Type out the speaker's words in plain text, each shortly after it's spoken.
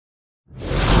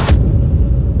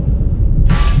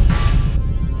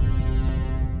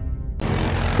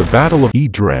The Battle of Ia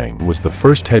Drang was the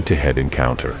first head-to-head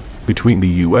encounter between the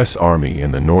U.S. Army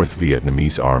and the North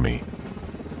Vietnamese Army.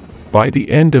 By the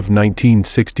end of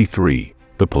 1963,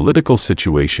 the political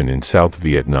situation in South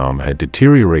Vietnam had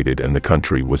deteriorated and the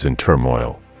country was in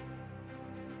turmoil.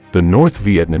 The North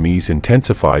Vietnamese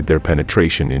intensified their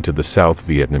penetration into the South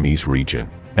Vietnamese region,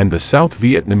 and the South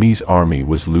Vietnamese Army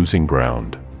was losing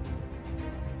ground.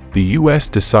 The U.S.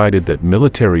 decided that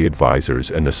military advisors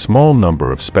and a small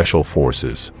number of special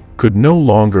forces could no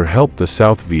longer help the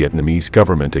South Vietnamese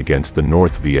government against the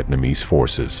North Vietnamese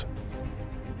forces.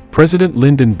 President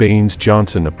Lyndon Baines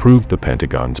Johnson approved the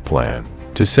Pentagon's plan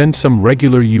to send some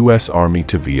regular U.S. Army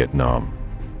to Vietnam.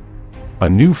 A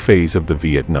new phase of the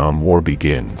Vietnam War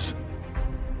begins.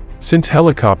 Since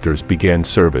helicopters began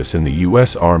service in the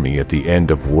U.S. Army at the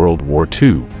end of World War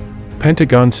II,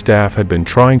 Pentagon staff had been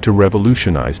trying to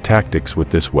revolutionize tactics with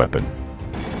this weapon.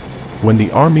 When the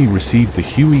Army received the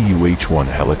Huey UH-1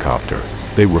 helicopter,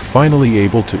 they were finally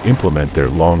able to implement their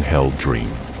long-held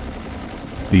dream.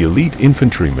 The elite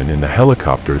infantrymen in the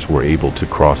helicopters were able to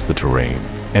cross the terrain,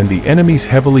 and the enemy's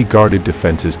heavily guarded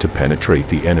defenses to penetrate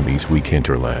the enemy's weak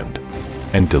hinterland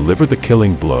and deliver the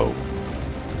killing blow,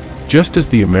 just as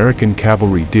the American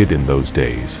cavalry did in those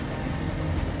days.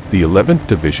 The 11th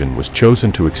Division was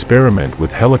chosen to experiment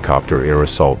with helicopter air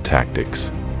assault tactics.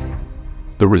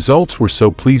 The results were so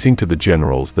pleasing to the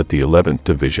generals that the 11th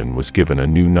Division was given a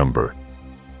new number: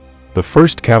 the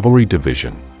 1st Cavalry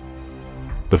Division.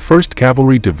 The 1st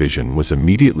Cavalry Division was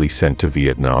immediately sent to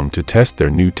Vietnam to test their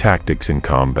new tactics in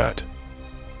combat.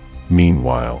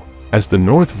 Meanwhile, as the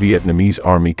North Vietnamese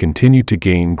Army continued to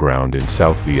gain ground in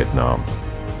South Vietnam,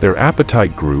 their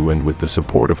appetite grew, and with the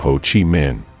support of Ho Chi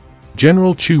Minh,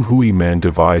 General Chu Huy Man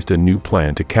devised a new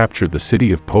plan to capture the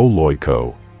city of Po Loi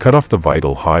Co, cut off the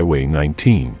vital Highway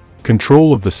 19,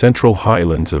 control of the central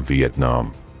highlands of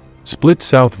Vietnam, split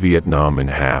South Vietnam in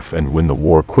half and win the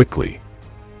war quickly.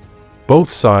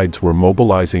 Both sides were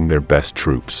mobilizing their best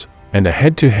troops, and a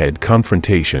head-to-head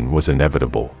confrontation was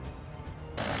inevitable.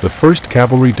 The 1st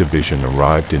Cavalry Division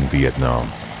arrived in Vietnam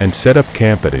and set up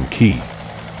camp at An Key.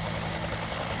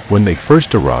 When they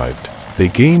first arrived, they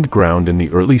gained ground in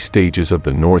the early stages of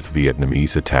the North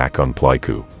Vietnamese attack on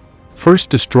Pleiku, first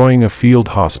destroying a field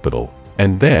hospital,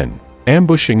 and then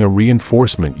ambushing a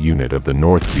reinforcement unit of the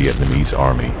North Vietnamese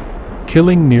Army,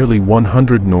 killing nearly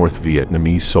 100 North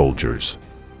Vietnamese soldiers.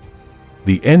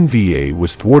 The NVA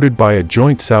was thwarted by a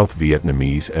joint South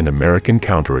Vietnamese and American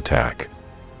counterattack.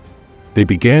 They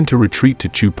began to retreat to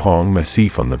Chu Pong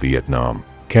Massif on the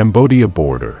Vietnam-Cambodia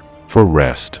border for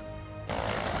rest.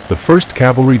 The 1st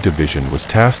Cavalry Division was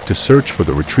tasked to search for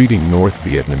the retreating North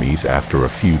Vietnamese. After a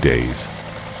few days,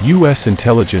 U.S.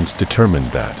 intelligence determined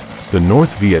that the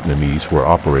North Vietnamese were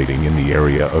operating in the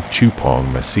area of Chu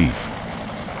Pong Massif.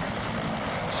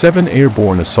 7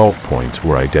 airborne assault points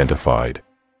were identified,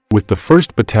 with the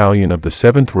 1st Battalion of the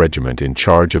 7th Regiment in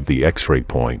charge of the X-ray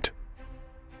point.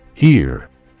 Here,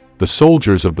 the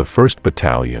soldiers of the 1st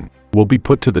Battalion will be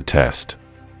put to the test.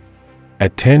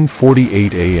 At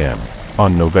 10:48 a.m.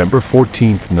 on November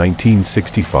 14,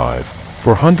 1965,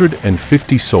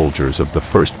 450 soldiers of the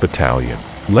 1st Battalion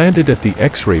landed at the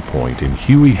X-ray point in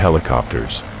Huey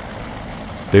helicopters.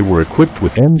 They were equipped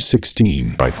with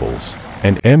M16 rifles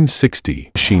and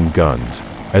M60 machine guns,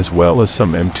 as well as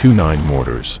some M29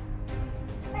 mortars.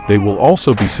 They will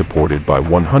also be supported by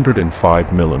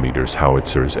 105mm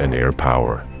howitzers and air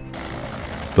power.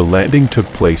 The landing took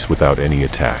place without any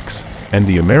attacks, and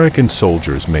the American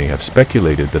soldiers may have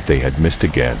speculated that they had missed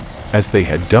again, as they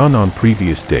had done on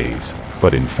previous days,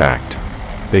 but in fact,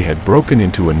 they had broken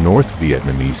into a North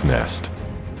Vietnamese nest.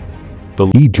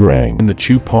 The Ia Drang in the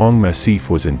Chu Pong Massif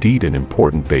was indeed an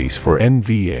important base for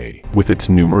NVA, with its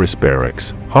numerous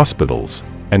barracks, hospitals,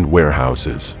 and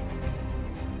warehouses.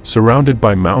 Surrounded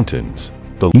by mountains,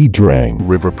 the Ia Drang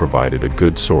River provided a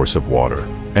good source of water,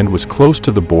 and was close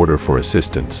to the border for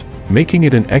assistance, making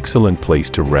it an excellent place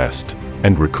to rest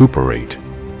and recuperate.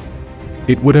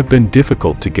 It would have been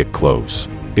difficult to get close,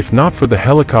 if not for the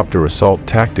helicopter assault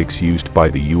tactics used by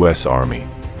the U.S. Army.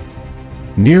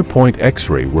 Near Point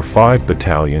X-ray were 5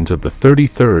 battalions of the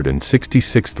 33rd and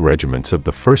 66th Regiments of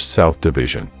the 1st South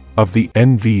Division of the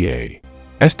NVA,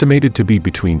 estimated to be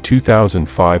between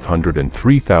 2,500 and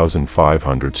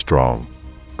 3,500 strong,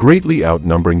 greatly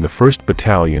outnumbering the 1st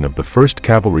Battalion of the 1st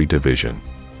Cavalry Division,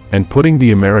 and putting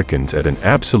the Americans at an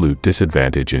absolute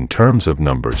disadvantage in terms of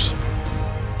numbers.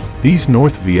 These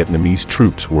North Vietnamese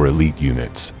troops were elite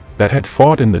units that had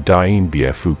fought in the Dien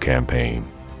Bien Phu campaign.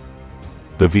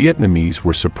 The Vietnamese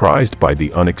were surprised by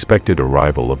the unexpected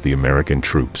arrival of the American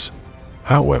troops.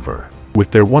 However,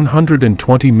 with their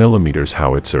 120mm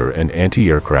howitzer and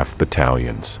anti-aircraft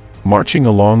battalions, marching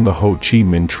along the Ho Chi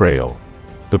Minh Trail.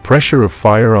 The pressure of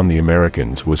fire on the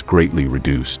Americans was greatly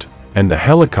reduced, and the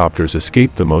helicopters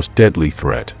escaped the most deadly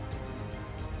threat.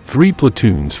 3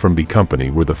 platoons from B Company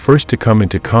were the first to come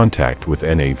into contact with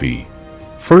NAV.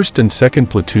 1st and 2nd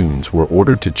platoons were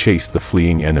ordered to chase the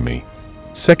fleeing enemy.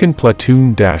 2nd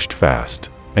platoon dashed fast,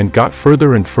 and got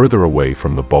further and further away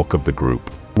from the bulk of the group,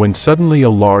 when suddenly a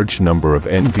large number of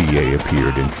NVA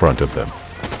appeared in front of them,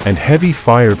 and heavy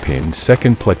fire pinned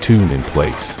 2nd platoon in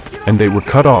place, and they were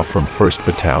cut off from 1st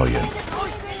Battalion.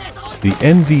 The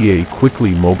NVA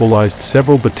quickly mobilized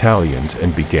several battalions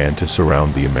and began to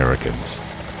surround the Americans.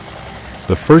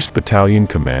 The 1st Battalion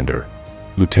commander,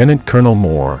 Lieutenant Colonel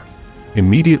Moore,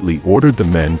 immediately ordered the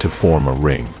men to form a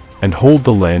ring and hold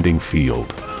the landing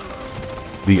field.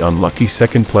 The unlucky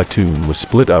 2nd platoon was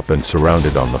split up and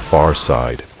surrounded on the far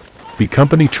side. B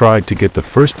Company tried to get the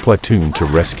 1st platoon to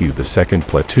rescue the 2nd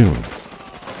platoon.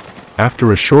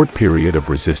 After a short period of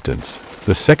resistance,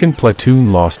 the 2nd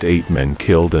platoon lost 8 men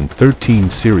killed and 13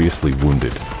 seriously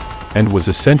wounded, and was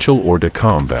essential hors de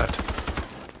combat.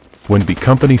 When B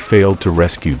Company failed to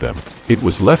rescue them, it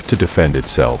was left to defend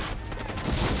itself.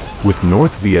 With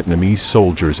North Vietnamese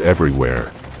soldiers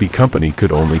everywhere, B Company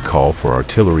could only call for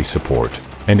artillery support,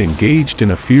 and engaged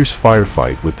in a fierce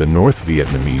firefight with the North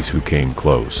Vietnamese who came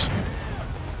close.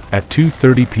 At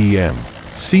 2:30 p.m.,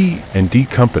 C and D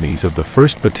companies of the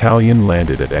 1st Battalion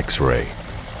landed at X-Ray.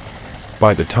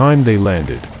 By the time they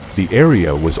landed, the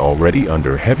area was already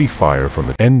under heavy fire from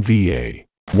the NVA.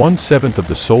 1/7 of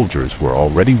the soldiers were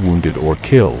already wounded or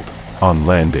killed on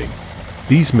landing.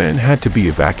 These men had to be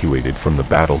evacuated from the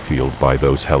battlefield by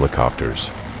those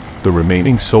helicopters. The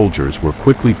remaining soldiers were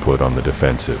quickly put on the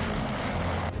defensive.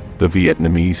 The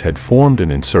Vietnamese had formed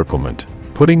an encirclement,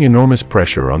 putting enormous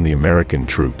pressure on the American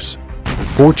troops.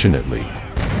 Fortunately,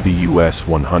 the U.S.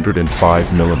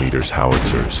 105mm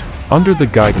howitzers, under the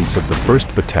guidance of the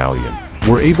 1st Battalion,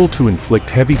 were able to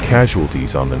inflict heavy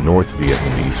casualties on the North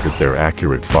Vietnamese with their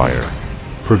accurate fire,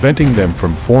 preventing them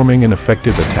from forming an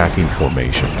effective attacking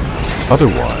formation.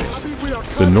 Otherwise,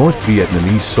 the North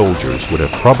Vietnamese soldiers would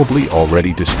have probably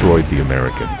already destroyed the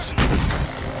Americans.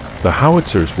 The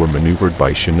howitzers were maneuvered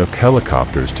by Chinook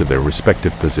helicopters to their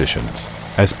respective positions,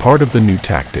 as part of the new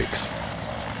tactics.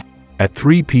 At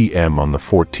 3 p.m. on the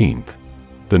 14th,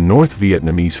 the North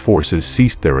Vietnamese forces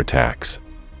ceased their attacks.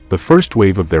 The first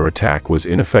wave of their attack was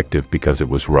ineffective because it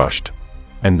was rushed,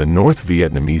 and the North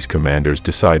Vietnamese commanders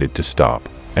decided to stop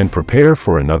and prepare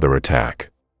for another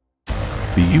attack.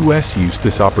 The U.S. used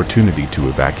this opportunity to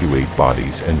evacuate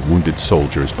bodies and wounded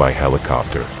soldiers by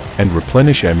helicopter and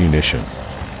replenish ammunition.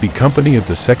 The company of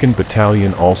the 2nd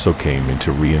Battalion also came in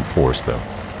to reinforce them.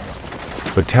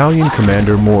 Battalion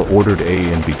Commander Moore ordered A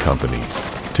and B companies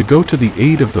to go to the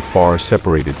aid of the far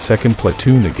separated 2nd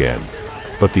Platoon again,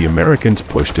 but the Americans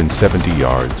pushed in 70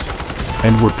 yards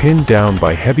and were pinned down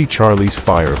by heavy Charlie's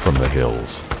fire from the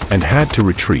hills and had to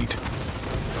retreat.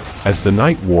 As the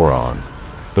night wore on,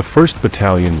 the 1st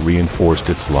Battalion reinforced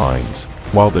its lines,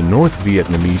 while the North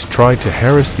Vietnamese tried to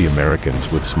harass the Americans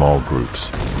with small groups.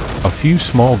 A few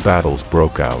small battles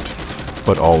broke out,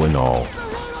 but all in all,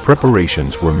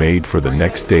 preparations were made for the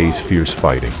next day's fierce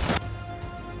fighting.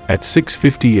 At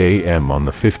 6:50 a.m. on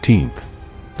the 15th,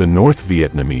 the North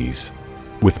Vietnamese,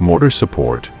 with mortar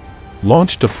support,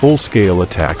 launched a full-scale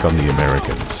attack on the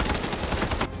Americans.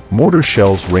 Mortar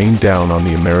shells rained down on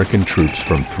the American troops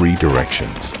from 3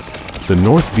 directions. The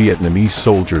North Vietnamese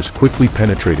soldiers quickly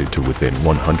penetrated to within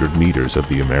 100 meters of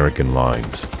the American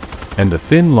lines, and the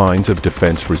thin lines of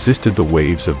defense resisted the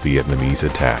waves of Vietnamese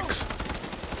attacks.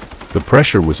 The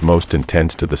pressure was most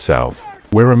intense to the south,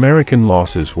 where American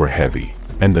losses were heavy,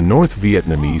 and the North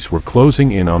Vietnamese were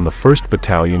closing in on the 1st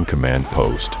Battalion command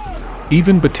post.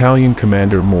 Even Battalion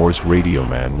Commander Moore's radio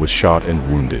man was shot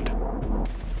and wounded.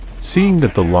 Seeing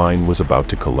that the line was about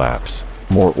to collapse,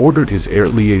 Moore ordered his air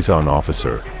liaison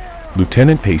officer,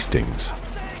 Lieutenant Hastings,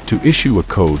 to issue a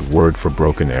code word for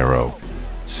Broken Arrow,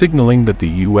 signaling that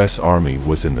the U.S. Army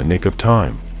was in the nick of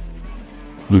time.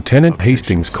 Lieutenant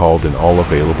Hastings called in all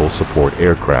available support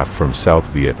aircraft from South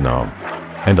Vietnam,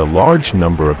 and a large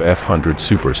number of F-100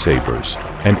 Super Sabres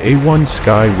and A-1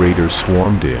 Sky Raiders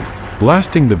swarmed in,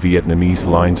 blasting the Vietnamese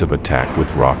lines of attack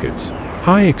with rockets,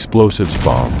 high explosives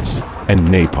bombs, and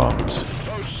napalms.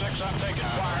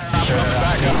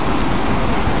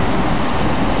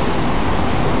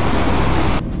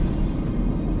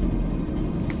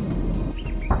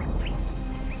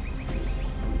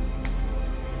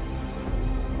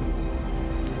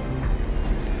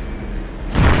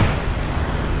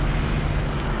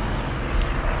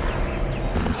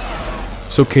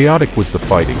 So chaotic was the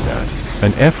fighting that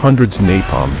an F-100's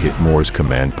napalm hit Moore's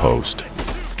command post,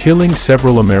 killing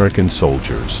several American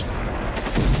soldiers.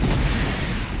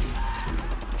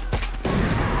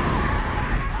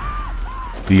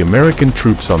 The American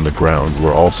troops on the ground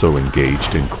were also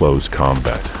engaged in close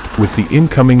combat with the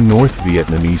incoming North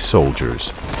Vietnamese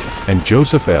soldiers, and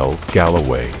Joseph L.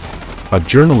 Galloway, a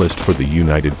journalist for the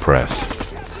United Press,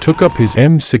 took up his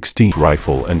M16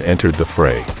 rifle and entered the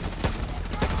fray.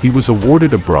 He was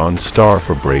awarded a Bronze Star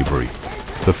for bravery,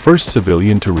 the first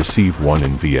civilian to receive one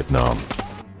in Vietnam.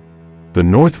 The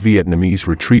North Vietnamese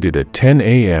retreated at 10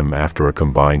 a.m. after a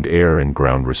combined air and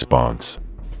ground response.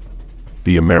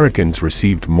 The Americans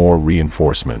received more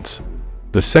reinforcements.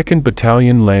 The 2nd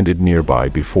Battalion landed nearby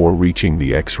before reaching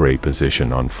the X-ray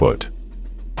position on foot.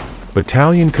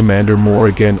 Battalion Commander Moore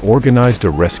again organized a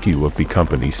rescue of B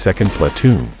Company's 2nd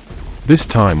Platoon, this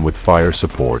time with fire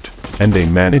support, and they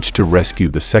managed to rescue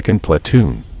the 2nd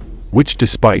Platoon, which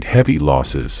despite heavy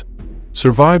losses,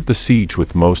 survived the siege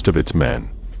with most of its men.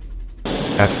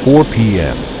 At 4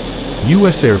 p.m.,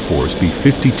 U.S. Air Force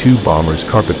B-52 bombers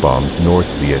carpet-bombed North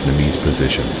Vietnamese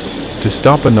positions to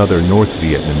stop another North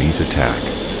Vietnamese attack.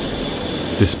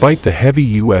 Despite the heavy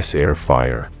U.S. air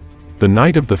fire, the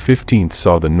night of the 15th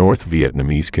saw the North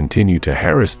Vietnamese continue to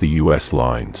harass the U.S.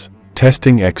 lines,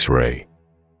 testing X-ray.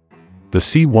 The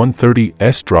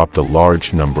C-130S dropped a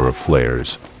large number of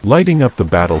flares, lighting up the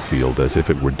battlefield as if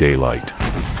it were daylight,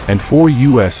 and 4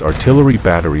 U.S. artillery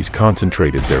batteries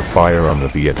concentrated their fire on the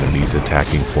Vietnamese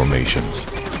attacking formations,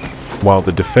 while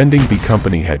the defending B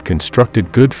Company had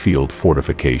constructed good field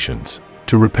fortifications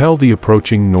to repel the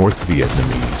approaching North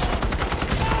Vietnamese.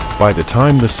 By the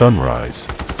time the sunrise,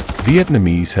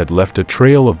 Vietnamese had left a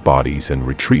trail of bodies and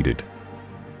retreated.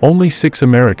 Only 6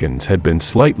 Americans had been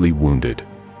slightly wounded.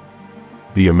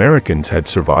 The Americans had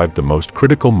survived the most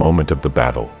critical moment of the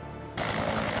battle.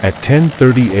 At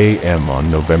 10:30 a.m.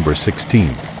 on November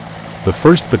 16th, the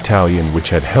 1st Battalion, which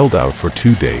had held out for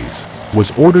 2 days,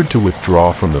 was ordered to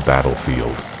withdraw from the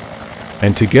battlefield,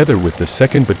 and together with the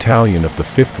 2nd Battalion of the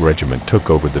 5th Regiment took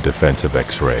over the defense of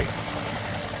X-ray.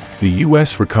 The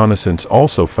U.S. reconnaissance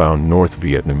also found North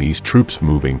Vietnamese troops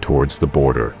moving towards the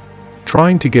border,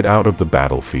 trying to get out of the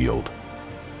battlefield.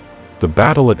 The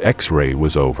battle at X-ray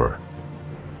was over.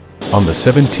 On the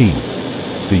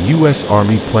 17th, the U.S.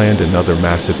 Army planned another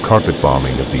massive carpet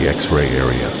bombing of the X-ray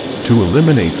area to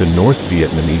eliminate the North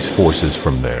Vietnamese forces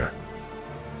from there.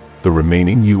 The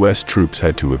remaining U.S. troops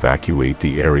had to evacuate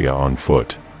the area on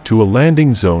foot to a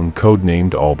landing zone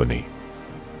codenamed Albany.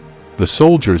 The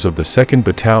soldiers of the 2nd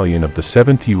Battalion of the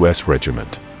 7th U.S.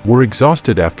 Regiment were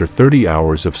exhausted after 30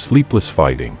 hours of sleepless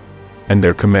fighting, and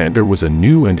their commander was a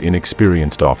new and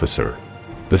inexperienced officer.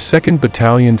 The 2nd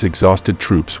Battalion's exhausted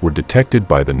troops were detected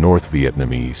by the North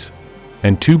Vietnamese,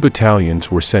 and 2 battalions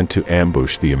were sent to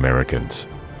ambush the Americans.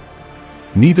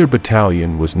 Neither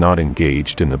battalion was not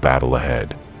engaged in the battle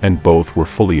ahead, and both were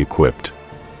fully equipped.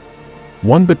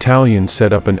 One battalion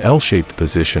set up an L-shaped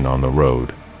position on the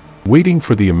road, waiting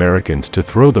for the Americans to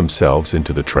throw themselves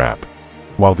into the trap,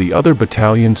 while the other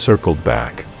battalion circled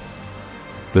back.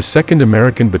 The 2nd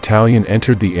American Battalion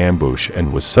entered the ambush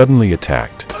and was suddenly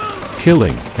attacked,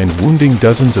 killing and wounding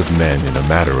dozens of men in a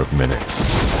matter of minutes.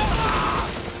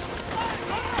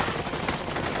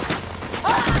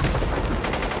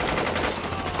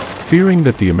 Fearing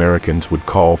that the Americans would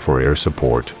call for air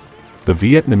support, the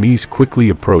Vietnamese quickly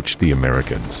approached the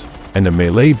Americans, and a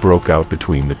melee broke out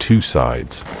between the two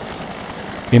sides.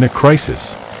 In a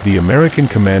crisis, the American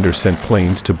commander sent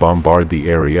planes to bombard the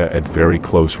area at very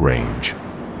close range,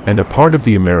 and a part of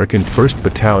the American 1st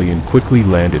Battalion quickly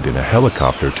landed in a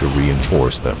helicopter to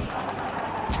reinforce them.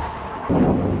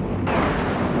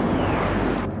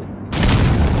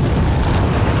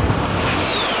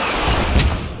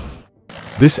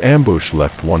 This ambush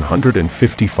left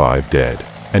 155 dead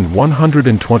and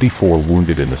 124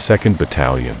 wounded in the 2nd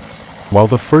Battalion, while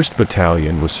the 1st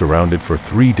Battalion was surrounded for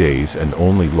 3 days and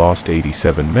only lost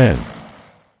 87 men.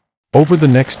 Over the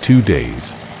next 2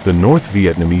 days, the North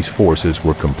Vietnamese forces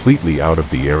were completely out of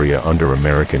the area under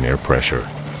American air pressure.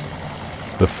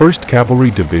 The 1st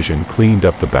Cavalry Division cleaned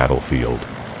up the battlefield,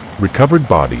 recovered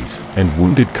bodies and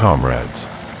wounded comrades,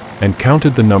 and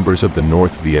counted the numbers of the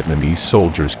North Vietnamese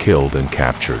soldiers killed and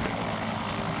captured.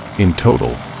 In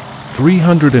total,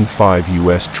 305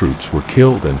 U.S. troops were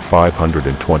killed and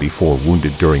 524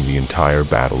 wounded during the entire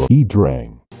Battle of Ia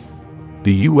Drang.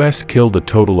 The U.S. killed a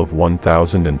total of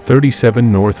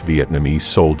 1,037 North Vietnamese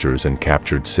soldiers and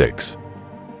captured 6.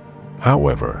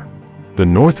 However, the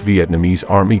North Vietnamese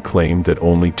Army claimed that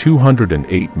only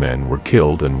 208 men were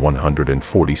killed and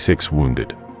 146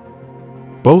 wounded.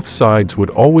 Both sides would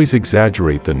always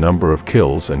exaggerate the number of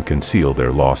kills and conceal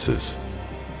their losses.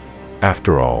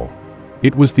 After all,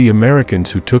 it was the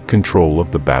Americans who took control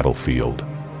of the battlefield,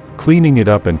 cleaning it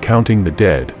up and counting the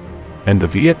dead, and the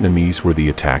Vietnamese were the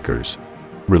attackers,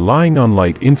 relying on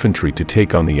light infantry to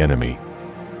take on the enemy.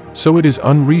 So it is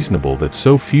unreasonable that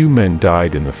so few men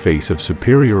died in the face of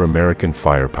superior American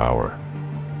firepower.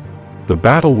 The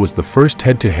battle was the first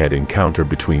head-to-head encounter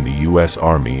between the U.S.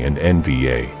 Army and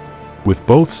NVA, with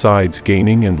both sides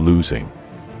gaining and losing.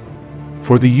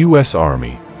 For the U.S.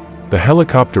 Army, the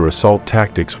helicopter assault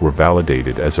tactics were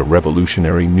validated as a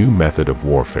revolutionary new method of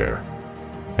warfare,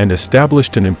 and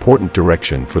established an important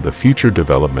direction for the future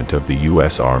development of the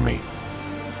U.S. Army.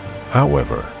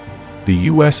 However, the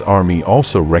U.S. Army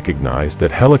also recognized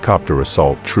that helicopter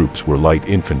assault troops were light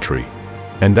infantry,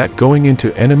 and that going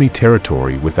into enemy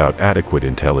territory without adequate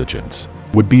intelligence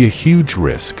would be a huge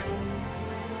risk.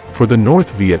 For the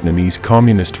North Vietnamese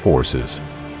Communist forces,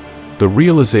 the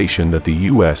realization that the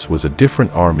U.S. was a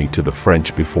different army to the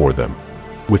French before them,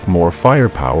 with more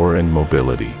firepower and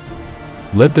mobility,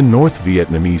 led the North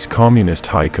Vietnamese Communist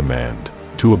High Command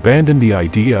to abandon the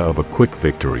idea of a quick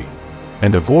victory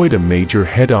and avoid a major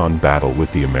head-on battle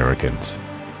with the Americans,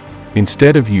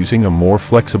 instead of using a more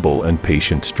flexible and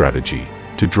patient strategy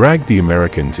to drag the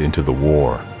Americans into the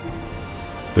war.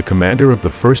 The commander of the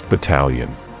 1st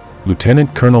Battalion,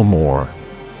 Lieutenant Colonel Moore,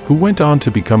 who went on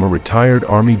to become a retired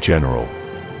Army general,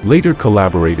 later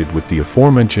collaborated with the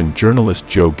aforementioned journalist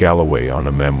Joe Galloway on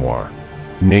a memoir,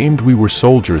 named We Were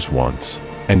Soldiers Once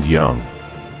and Young,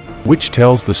 which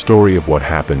tells the story of what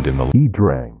happened in the Ia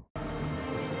Drang.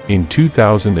 In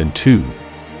 2002,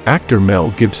 actor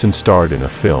Mel Gibson starred in a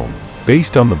film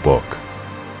based on the book.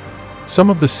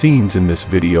 Some of the scenes in this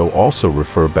video also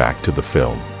refer back to the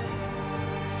film.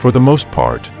 For the most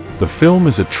part, the film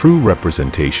is a true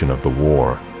representation of the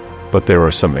war, but there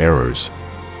are some errors,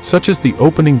 such as the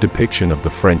opening depiction of the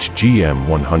French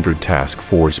GM-100 task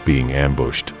force being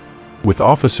ambushed, with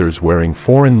officers wearing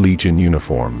Foreign Legion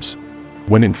uniforms,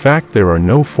 when in fact there are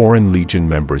no Foreign Legion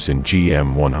members in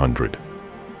GM-100.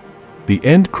 The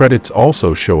end credits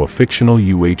also show a fictional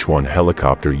UH-1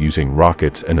 helicopter using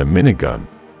rockets and a minigun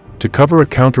to cover a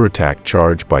counterattack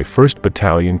charge by 1st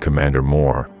Battalion Commander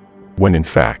Moore, when in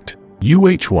fact,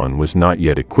 UH-1 was not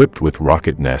yet equipped with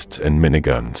rocket nests and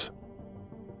miniguns.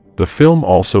 The film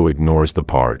also ignores the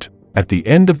part at the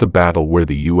end of the battle where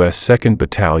the U.S. 2nd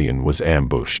Battalion was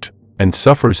ambushed and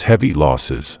suffers heavy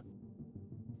losses.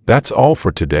 That's all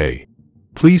for today.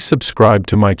 Please subscribe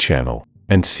to my channel,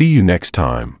 and see you next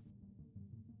time.